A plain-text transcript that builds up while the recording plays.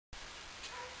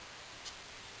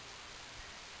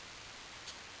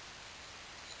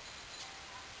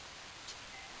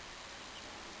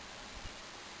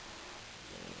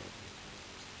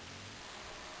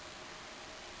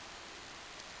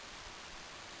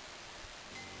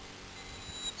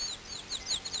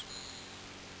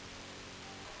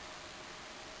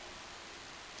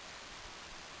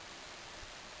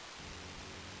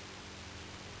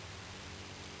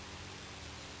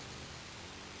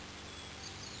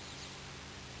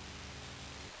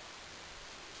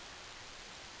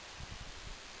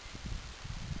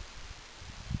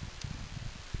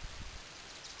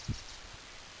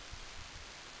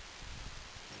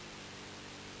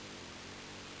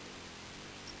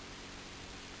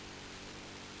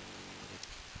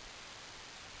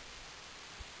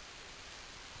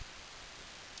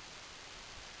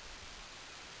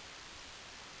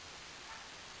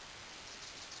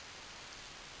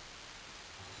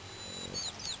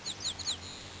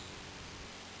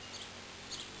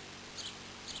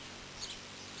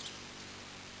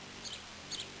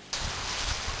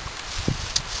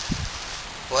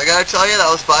I gotta tell you, that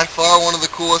was by far one of the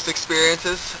coolest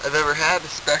experiences I've ever had,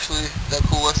 especially the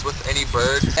coolest with any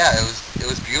bird. Yeah, it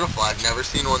was beautiful. I've never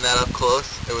seen one that up close.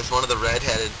 It was one of the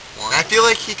red-headed ones. I feel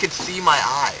like he could see my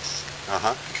eyes.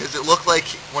 Because it looked like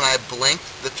when I blinked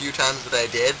the few times that I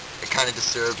did, it kind of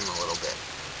disturbed him a little bit.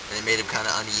 And it made him kind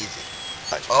of uneasy.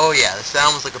 Oh yeah, the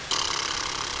sound was like a...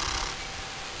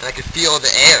 And I could feel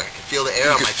the air. I could feel the air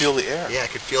on my chest. You could feel the air? Yeah, I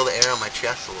could feel the air on my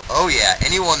chest a little. Oh yeah,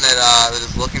 anyone that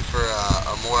is looking for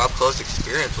a more up-close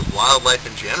experience with wildlife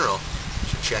in general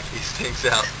should check these things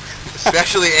out.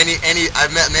 Especially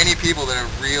I've met many people that are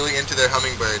really into their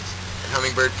hummingbirds and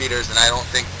hummingbird feeders, and I don't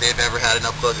think they've ever had an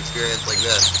up-close experience like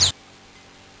this.